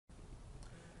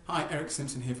Hi, Eric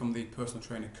Simpson here from the Personal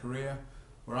Trainer Career,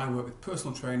 where I work with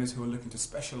personal trainers who are looking to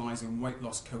specialise in weight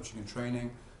loss coaching and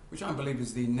training, which I believe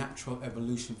is the natural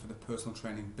evolution for the personal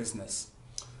training business.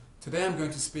 Today I'm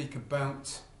going to speak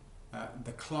about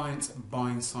the client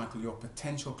buying cycle, your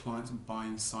potential client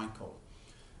buying cycle.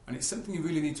 And it's something you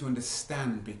really need to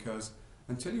understand, because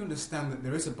until you understand that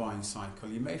there is a buying cycle,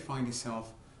 you may find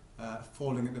yourself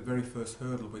falling at the very first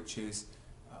hurdle, which is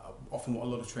often what a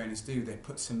lot of trainers do. They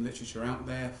put some literature out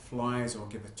there, flyers, or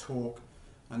give a talk,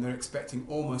 and they're expecting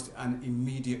almost an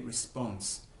immediate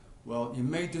response. Well, you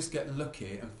may just get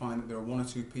lucky and find that there are one or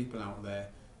two people out there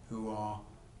who are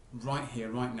right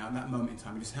here, right now, at that moment in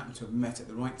time. You just happen to have met at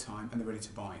the right time and they're ready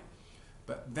to buy.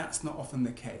 But that's not often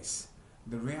the case.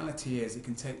 The reality is it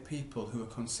can take people who are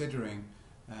considering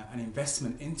an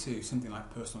investment into something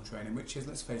like personal training, which is,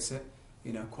 let's face it,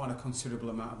 quite a considerable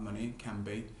amount of money. It can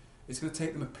be. It's going to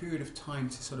take them a period of time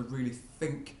to sort of really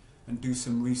think and do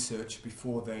some research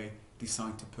before they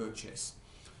decide to purchase.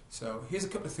 So here's a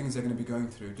couple of things they're going to be going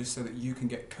through, just so that you can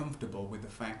get comfortable with the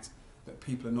fact that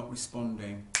people are not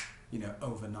responding,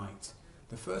 overnight.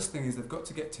 The first thing is they've got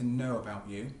to get to know about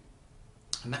you,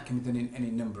 and that can be done in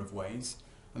any number of ways.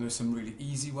 And there's some really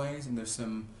easy ways, and there's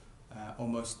some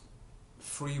almost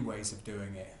free ways of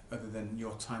doing it, other than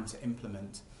your time to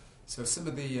implement. So some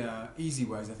of the easy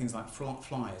ways are things like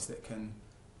flyers that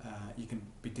you can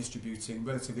be distributing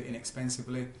relatively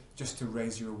inexpensively, just to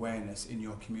raise your awareness in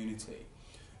your community.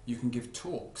 You can give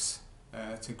talks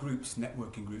to groups,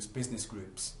 networking groups, business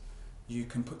groups. You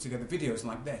can put together videos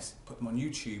like this, put them on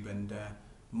YouTube, and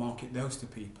market those to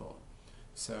people.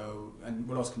 So, and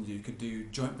what else can you do? You could do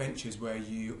joint ventures where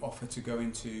you offer to go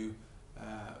into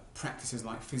practices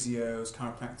like physios,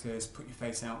 chiropractors, put your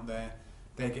face out there.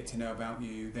 They get to know about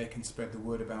you, they can spread the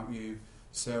word about you.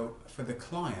 So for the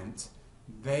client,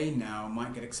 they now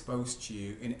might get exposed to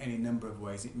you in any number of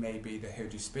ways. It may be they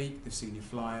heard you speak, they've seen your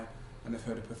flyer, and they've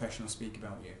heard a professional speak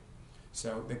about you.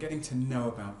 So they're getting to know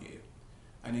about you.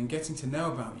 And in getting to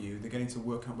know about you, they're getting to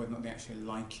work out whether or not they actually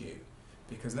like you.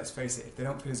 Because let's face it, if they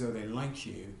don't feel as though they like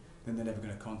you, then they're never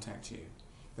going to contact you.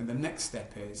 Then the next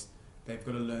step is they've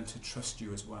got to learn to trust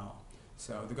you as well.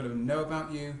 So they've got to know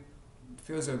about you,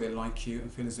 feel as though they like you,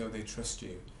 and feel as though they trust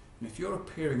you. And if you're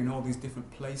appearing in all these different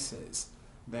places,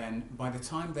 then by the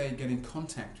time they get in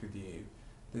contact with you,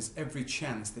 there's every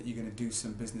chance that you're going to do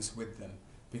some business with them,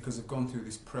 because they've gone through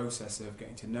this process of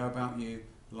getting to know about you,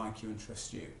 like you, and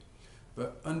trust you.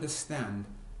 But understand,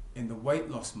 in the weight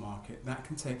loss market, that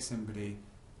can take somebody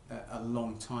a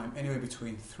long time, anywhere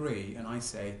between 3 and I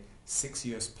say 6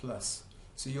 years plus.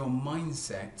 So your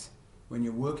mindset when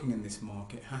you're working in this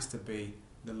market has to be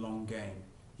the long game.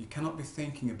 You cannot be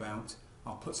thinking about,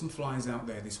 I'll put some flyers out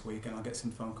there this week and I'll get some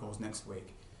phone calls next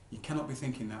week. You cannot be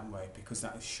thinking that way, because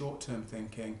that is short-term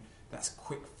thinking, that's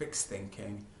quick fix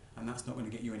thinking, and that's not going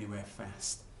to get you anywhere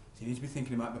fast. So you need to be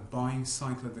thinking about the buying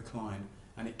cycle of the client,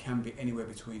 and it can be anywhere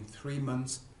between 3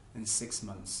 months and 6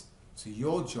 months. So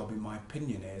your job, in my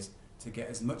opinion, is to get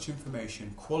as much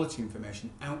information, quality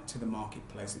information, out to the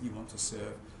marketplace that you want to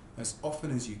serve as often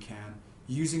as you can,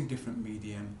 using different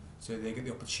medium, so they get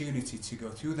the opportunity to go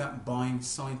through that buying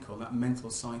cycle, that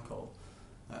mental cycle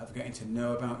of getting to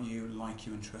know about you, like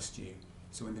you, and trust you.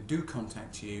 So when they do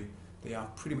contact you, they are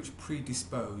pretty much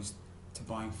predisposed to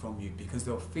buying from you, because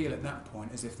they'll feel at that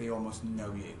point as if they almost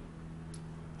know you.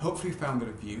 Hopefully you found it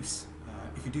of use.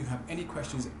 If you do have any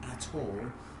questions at all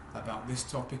about this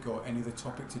topic or any other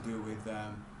topic to do with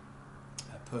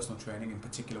personal training, in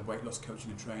particular weight loss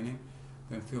coaching and training,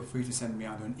 then feel free to send me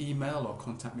either an email or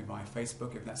contact me via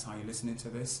Facebook if that's how you're listening to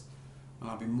this. And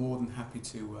I'll be more than happy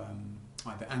to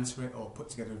either answer it or put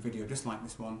together a video just like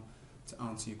this one to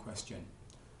answer your question.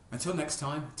 Until next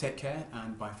time, take care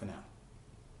and bye for now.